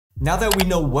Now that we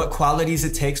know what qualities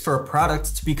it takes for a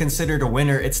product to be considered a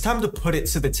winner, it's time to put it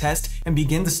to the test and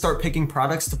begin to start picking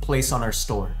products to place on our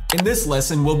store. In this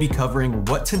lesson, we'll be covering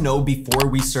what to know before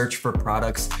we search for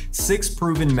products, 6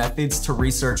 proven methods to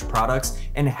research products,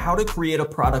 and how to create a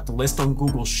product list on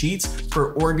Google Sheets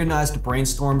for organized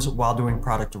brainstorms while doing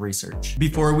product research.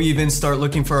 Before we even start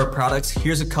looking for our products,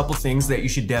 here's a couple things that you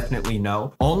should definitely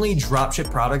know. Only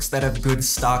dropship products that have good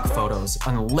stock photos,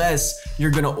 unless you're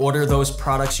gonna order those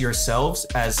products yourselves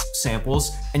as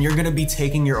samples and you're gonna be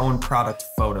taking your own product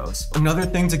photos. Another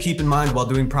thing to keep in mind while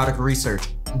doing product research,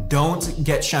 don't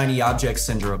get shiny object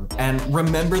syndrome, and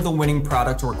remember the winning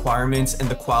product requirements and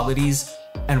the qualities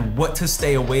and what to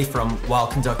stay away from while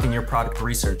conducting your product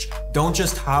research. Don't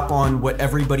just hop on what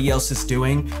everybody else is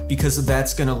doing, because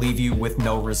that's gonna leave you with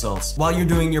no results. While you're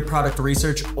doing your product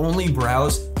research, only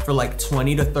browse for like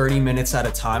 20 to 30 minutes at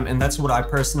a time, and that's what I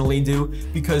personally do,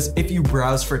 because if you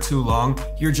browse for too long,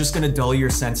 you're just gonna dull your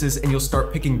senses and you'll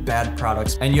start picking bad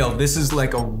products. And yo, this is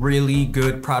like a really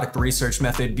good product research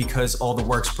method because all the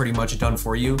work's pretty much done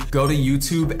for you. Go to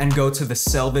YouTube and go to the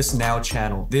Sell This Now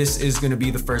channel. This is gonna be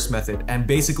the first method, and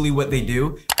basically what they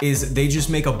do is they just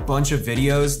make a bunch of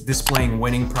videos displaying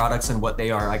winning products and what they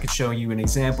are. I could show you an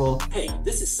example. Hey,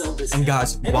 this is Sell This. And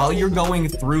guys, while you're going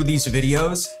through these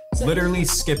videos, literally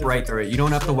skip right through it. You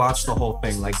don't have to watch the whole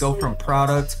thing. Like, go from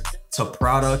product to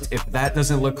product. If that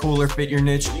doesn't look cool or fit your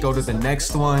niche, go to the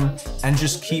next one and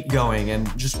just keep going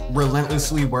and just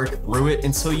relentlessly work through it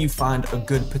until you find a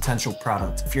good potential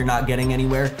product. If you're not getting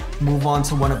anywhere, move on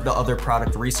to one of the other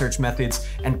product research methods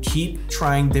and keep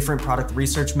trying different product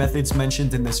research methods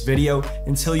mentioned in this video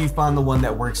until you find the one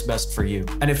that works best for you.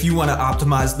 And if you want to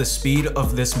optimize the speed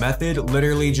of this method,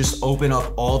 literally just open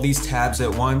up all these tabs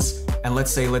at once, and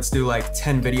let's do like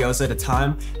 10 videos at a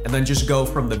time, and then just go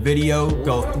from the video,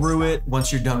 go through it.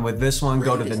 Once you're done with this one,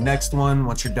 go to the next one.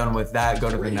 Once you're done with that,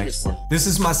 go to the next one. This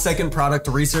is my second product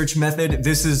research method.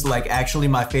 This is like actually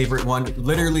my favorite one.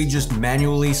 Literally just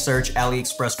manually search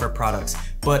AliExpress for products.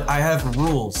 But I have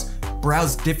rules.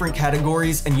 Browse different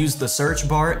categories and use the search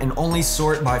bar, and only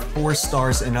sort by 4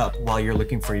 stars and up while you're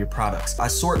looking for your products. I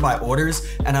sort by orders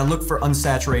and I look for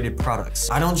unsaturated products.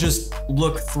 I don't just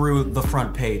look through the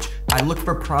front page. I look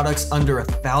for products under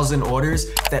 1,000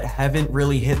 orders that haven't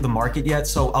really hit the market yet,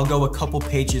 so I'll go a couple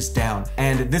pages down.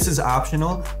 And this is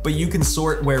optional, but you can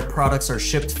sort where products are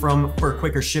shipped from for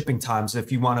quicker shipping times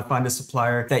if you want to find a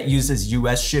supplier that uses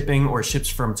US shipping or ships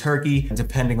from Turkey,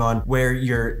 depending on where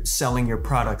you're selling your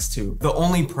products to. The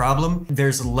only problem,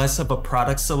 there's less of a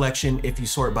product selection if you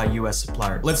sort by US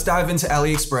supplier. Let's dive into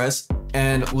AliExpress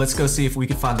and let's go see if we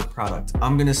can find the product.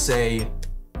 I'm gonna say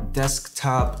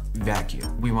desktop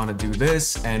vacuum. We want to do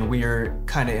this, and we are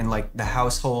kind of in like the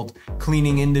household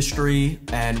cleaning industry,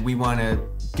 and we want to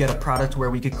get a product where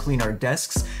we could clean our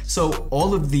desks. So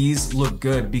all of these look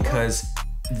good because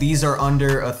these are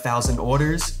under 1,000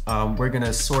 orders. We're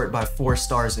gonna sort by 4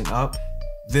 stars and up.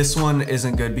 This one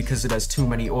isn't good because it has too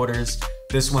many orders.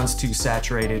 This one's too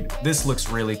saturated. This looks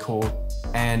really cool,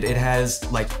 and it has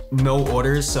like no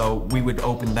orders, so we would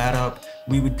open that up.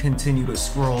 We would continue to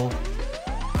scroll.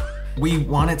 We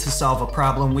wanted to solve a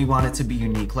problem. We want it to be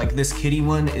unique. Like this kitty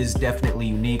one is definitely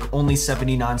unique. Only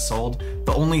 79 sold.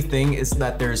 The only thing is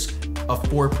that there's a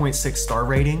 4.6 star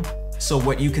rating. So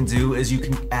what you can do is you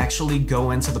can actually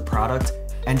go into the product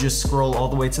and just scroll all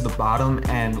the way to the bottom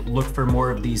and look for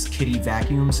more of these kitty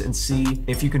vacuums and see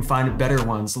if you can find better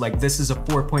ones. Like this is a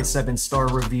 4.7 star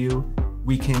review.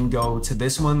 We can go to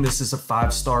this one. This is a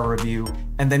 5-star review.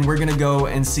 And then we're gonna go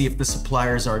and see if the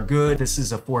suppliers are good. This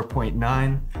is a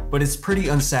 4.9, but it's pretty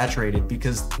unsaturated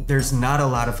because there's not a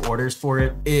lot of orders for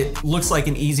it. It looks like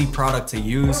an easy product to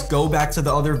use. Go back to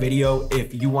the other video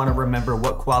if you wanna remember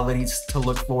what qualities to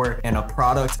look for in a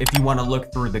product. If you wanna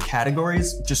look through the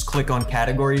categories, just click on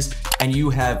categories and you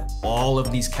have all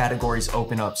of these categories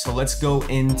open up. So let's go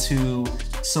into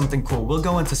something cool. We'll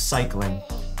go into cycling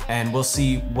and we'll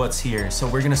see what's here. So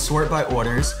we're gonna sort by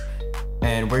orders,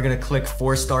 and we're gonna click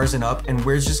 4 stars and up, and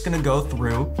we're just gonna go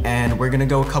through and we're gonna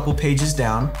go a couple pages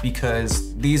down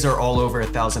because these are all over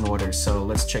 1,000 orders. So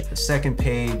let's check the second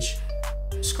page,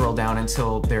 scroll down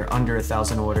until they're under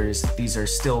 1,000 orders. These are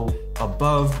still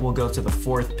above. We'll go to the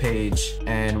 4th page,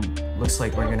 and looks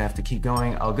like we're gonna have to keep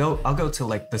going. I'll go to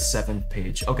like the 7th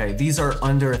page. Okay, these are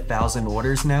under 1,000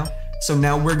 orders now. So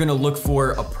now we're gonna look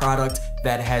for a product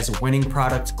that has winning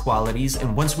product qualities.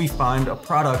 And once we find a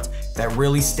product that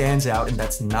really stands out and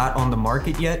that's not on the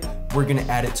market yet, we're gonna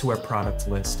add it to our product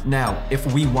list. Now,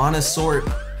 if we wanna sort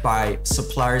by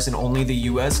suppliers in only the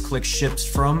US, click ships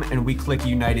from, and we click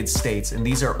United States. And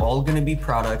these are all gonna be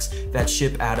products that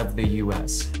ship out of the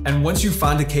US. And once you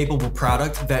find a capable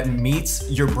product that meets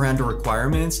your brand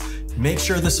requirements, make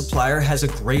sure the supplier has a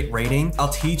great rating. I'll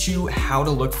teach you how to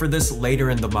look for this later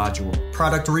in the module.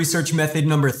 Product research method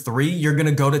number 3, you're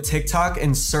gonna go to TikTok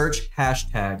and search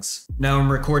hashtags. Now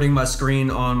I'm recording my screen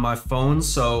on my phone,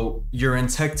 so you're in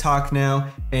TikTok now,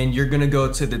 and you're gonna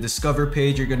go to the Discover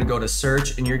page, you're gonna go to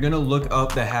search, and you're gonna look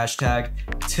up the hashtag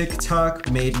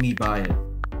TikTok made me buy it.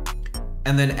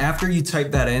 And then after you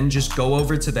type that in, just go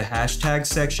over to the hashtag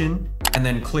section and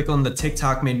then click on the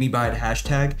TikTok made me buy it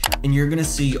hashtag, and you're gonna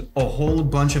see a whole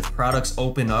bunch of products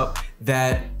open up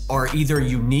that are either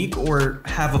unique or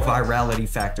have a virality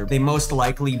factor. They most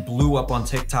likely blew up on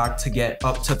TikTok to get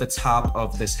up to the top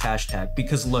of this hashtag,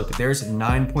 because look, there's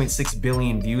 9.6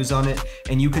 billion views on it,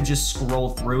 and you could just scroll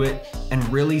through it and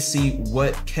really see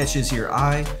what catches your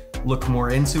eye, look more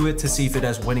into it to see if it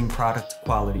has winning product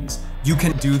qualities. You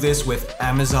can do this with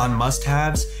Amazon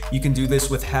must-haves. You can do this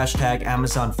with hashtag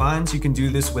Amazon finds. You can do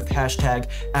this with hashtag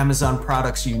Amazon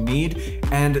products you need.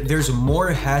 And there's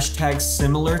more hashtags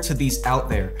similar to these out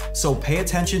there. So pay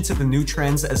attention to the new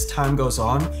trends as time goes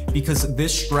on, because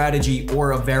this strategy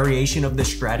or a variation of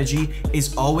this strategy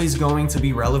is always going to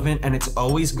be relevant and it's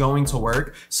always going to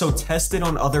work. So test it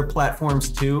on other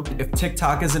platforms too. If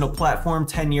TikTok isn't a platform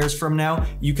 10 years from now,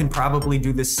 you can probably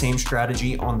do this same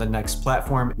strategy on the next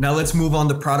platform. Now let's move on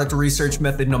to product research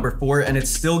method number 4, and it's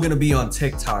still gonna be on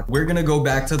TikTok. We're gonna go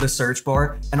back to the search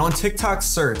bar, and on TikTok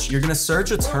search, you're gonna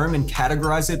search a term and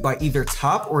categorize it by either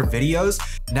top or videos.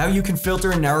 Now you can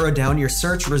filter and narrow down your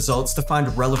search results to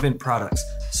find relevant products.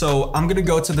 So I'm gonna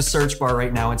go to the search bar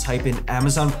right now and type in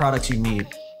Amazon products you need.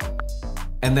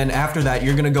 And then after that,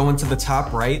 you're gonna go into the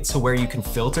top right to where you can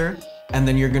filter. And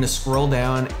then you're gonna scroll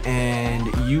down and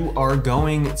you are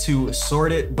going to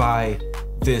sort it by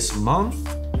this month.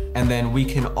 And then we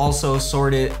can also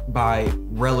sort it by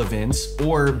relevance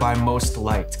or by most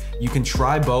liked. You can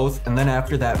try both, and then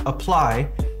after that, apply.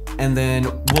 And then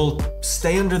we'll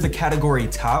stay under the category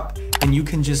top, and you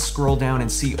can just scroll down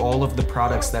and see all of the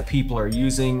products that people are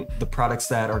using, the products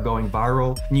that are going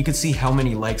viral, and you can see how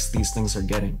many likes these things are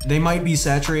getting. They might be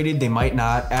saturated, they might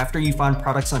not. After you find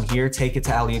products on here, take it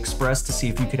to AliExpress to see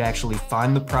if you could actually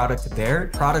find the product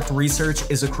there. Product research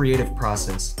is a creative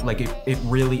process, like it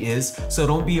really is. So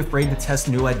don't be afraid to test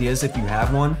new ideas if you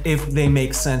have one, if they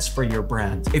make sense for your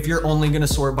brand. If you're only gonna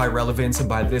sort by relevance and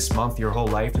by this month your whole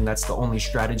life, and that's the only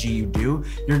strategy you do,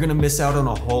 you're gonna miss out on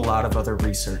a whole lot of other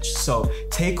research. So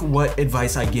take what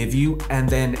advice I give you and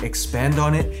then expand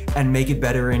on it and make it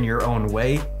better in your own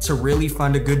way to really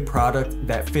find a good product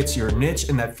that fits your niche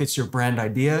and that fits your brand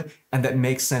idea and that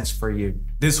makes sense for you.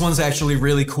 This one's actually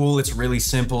really cool, it's really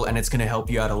simple, and it's gonna help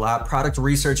you out a lot. Product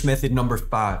research method number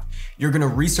 5. You're gonna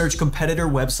research competitor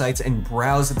websites and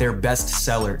browse their best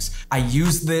sellers. I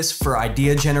use this for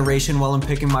idea generation while I'm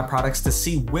picking my products to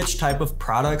see which type of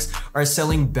products are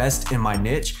selling best in my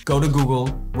niche. Go to Google,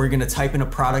 we're gonna type in a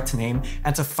product name,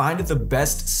 and to find the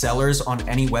best sellers on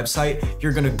any website,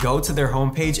 you're gonna go to their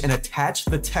homepage and attach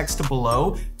the text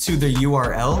below to the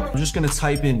URL. I'm just gonna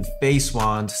type in face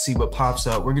wand to see what pops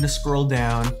up. We're gonna scroll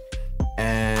down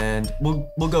and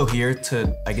we'll go here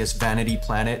to, I guess, Vanity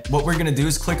Planet. What we're gonna do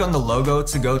is click on the logo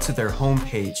to go to their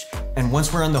homepage. And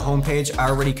once we're on the homepage, I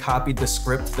already copied the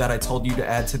script that I told you to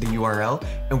add to the URL,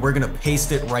 and we're gonna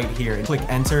paste it right here and click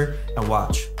enter and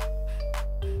watch.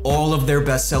 All of their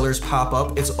best sellers pop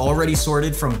up. It's already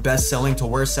sorted from best selling to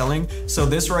worst selling. So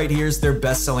this right here is their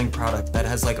best selling product that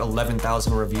has like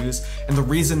 11,000 reviews. And the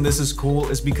reason this is cool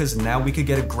is because now we could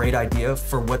get a great idea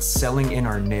for what's selling in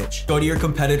our niche. Go to your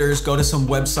competitors, go to some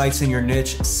websites in your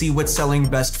niche, see what's selling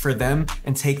best for them,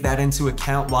 and take that into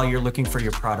account while you're looking for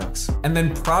your products. And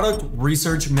then product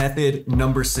research method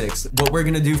number 6. What we're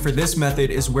gonna do for this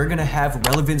method is we're gonna have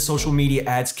relevant social media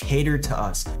ads catered to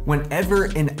us. Whenever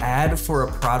an ad for a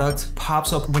product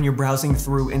pops up when you're browsing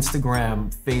through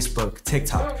Instagram, Facebook,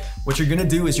 TikTok, what you're gonna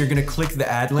do is you're gonna click the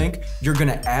ad link, you're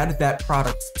gonna add that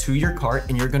product to your cart,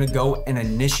 and you're gonna go and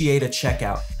initiate a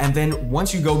checkout. And then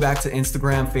once you go back to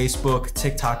Instagram, Facebook,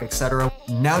 TikTok, etc.,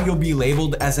 now you'll be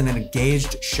labeled as an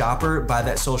engaged shopper by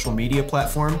that social media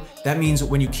platform. That means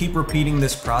when you keep repeating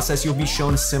this process, you'll be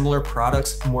shown similar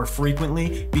products more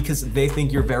frequently because they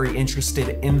think you're very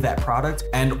interested in that product.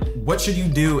 And what should you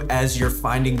do as you're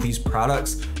finding these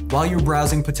products? While you're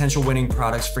browsing potential winning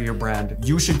products for your brand,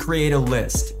 you should create a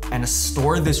list and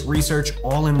store this research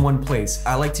all in one place.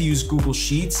 I like to use Google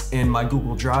Sheets in my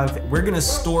Google Drive. We're gonna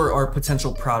store our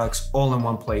potential products all in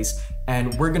one place.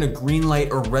 and we're gonna green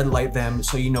light or red light them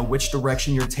so you know which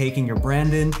direction you're taking your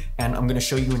brand in, and I'm gonna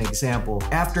show you an example.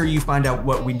 After you find out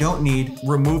what we don't need,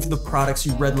 remove the products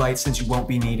you red light since you won't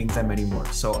be needing them anymore.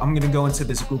 So I'm gonna go into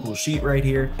this Google Sheet right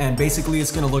here, and basically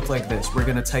it's gonna look like this. We're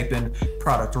gonna type in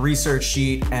product research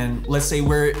sheet, and let's say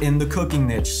we're in the cooking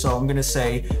niche. So I'm gonna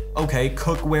say, okay,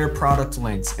 cookware product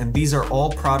links, and these are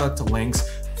all product links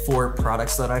for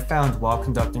products that I found while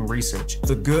conducting research.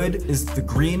 The good is the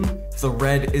green, the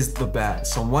red is the bad.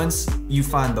 So once you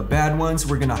find the bad ones,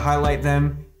 we're gonna highlight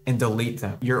them and delete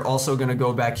them. You're also gonna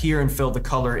go back here and fill the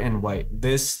color in white.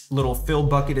 This little fill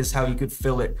bucket is how you could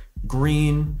fill it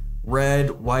green,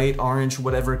 red, white, orange,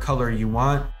 whatever color you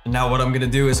want. And now what I'm gonna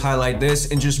do is highlight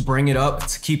this and just bring it up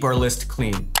to keep our list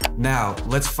clean. Now,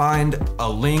 let's find a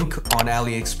link on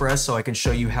AliExpress so I can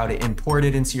show you how to import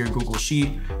it into your Google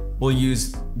Sheet. We'll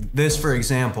use this for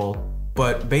example,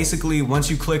 but basically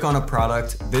once you click on a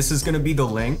product, this is gonna be the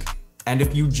link. And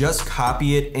if you just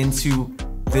copy it into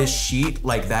this sheet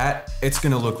like that, it's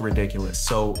gonna look ridiculous.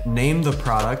 So name the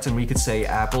product, and we could say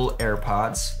Apple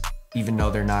AirPods, even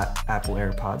though they're not Apple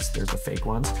AirPods, they're the fake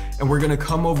ones. And we're gonna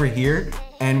come over here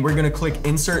and we're gonna click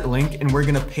insert link, and we're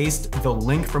gonna paste the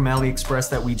link from AliExpress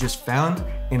that we just found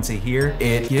into here.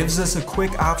 It gives us a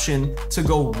quick option to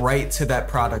go right to that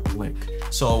product link.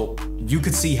 So you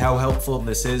could see how helpful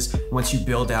this is once you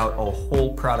build out a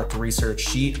whole product research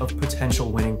sheet of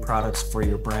potential winning products for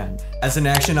your brand. As an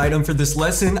action item for this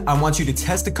lesson, I want you to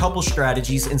test a couple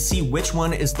strategies and see which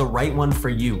one is the right one for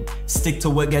you. Stick to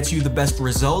what gets you the best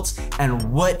results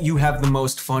and what you have the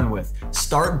most fun with.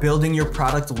 Start building your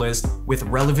product list with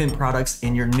relevant products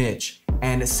in your niche.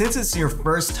 And since it's your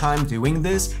first time doing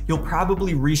this, you'll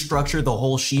probably restructure the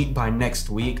whole sheet by next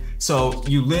week. So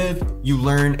you live, you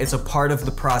learn, it's a part of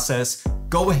the process.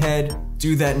 Go ahead,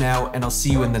 do that now, and I'll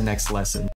see you in the next lesson.